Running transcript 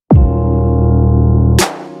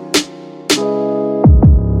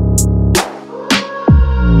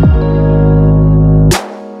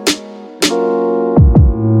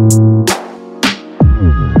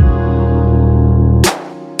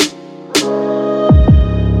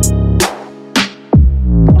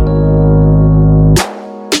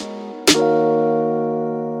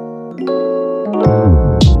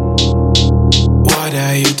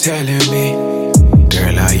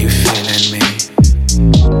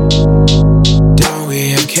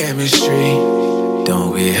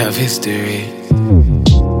mystery.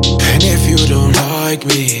 And if you don't like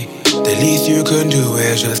me, the least you can do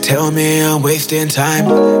is just tell me I'm wasting time.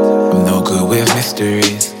 I'm no good with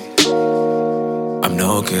mysteries. I'm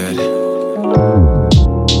no good.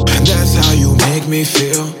 And that's how you make me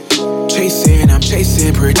feel. I'm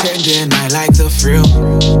chasing, pretending I like the thrill.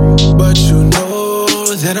 But you know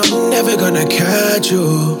that I'm never gonna catch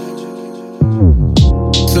you.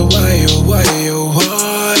 So why, oh why, oh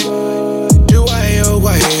why? Do I, oh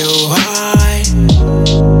why, oh why?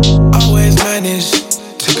 Always manage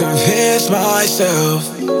to convince myself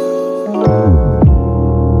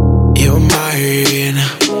you're mine.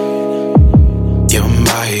 You're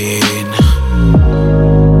mine.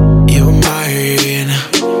 You're mine.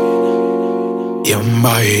 You're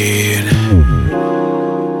mine.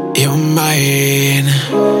 You're mine.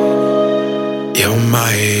 You're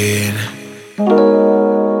mine.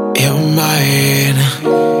 You're mine.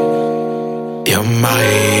 You're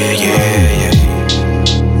mine. Yeah.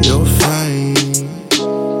 You're fine.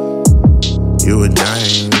 You a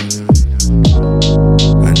dime.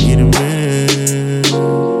 I need a man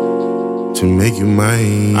to make you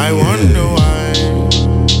mine. I wonder why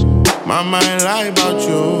my mind lie about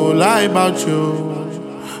you, lie about you.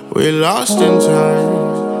 We're lost in time.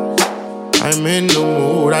 I'm in the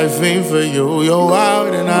mood, I think for you. You're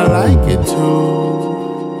wild and I like it too.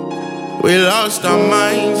 We lost our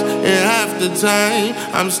minds in half the time.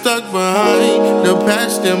 I'm stuck behind the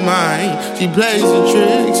past in mind. She plays the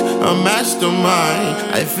tricks, a mastermind.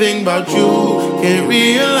 I think about you, can't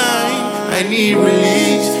realign. I need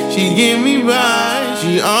release, she give me by.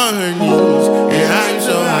 She on her knees, and I'm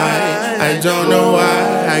so high. I don't know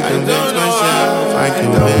why, I convince myself. I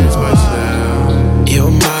convince myself.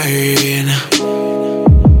 You're mine.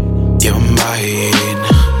 You're mine.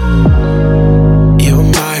 You're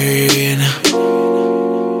mine.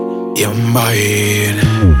 You're mine.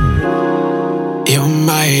 You're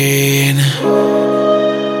mine.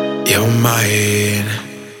 You're mine.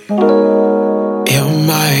 You're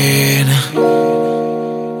mine.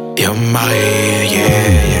 You're mine.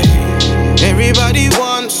 Yeah. Everybody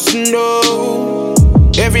wants to know.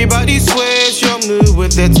 Everybody swears you're moved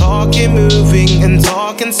with their talking, moving, and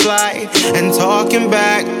talking slide, and talking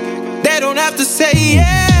back. They don't have to say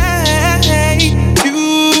yeah.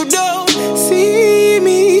 You don't see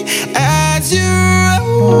me as your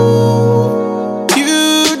own.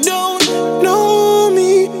 You don't know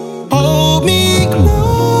me. Hold me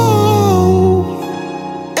close.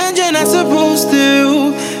 And you're not supposed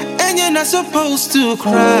to. And you're not supposed to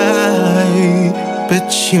cry.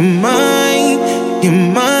 But you're mine. You're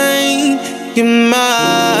mine. You're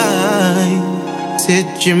mine. Said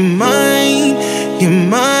you're mine. You're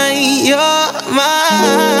mine.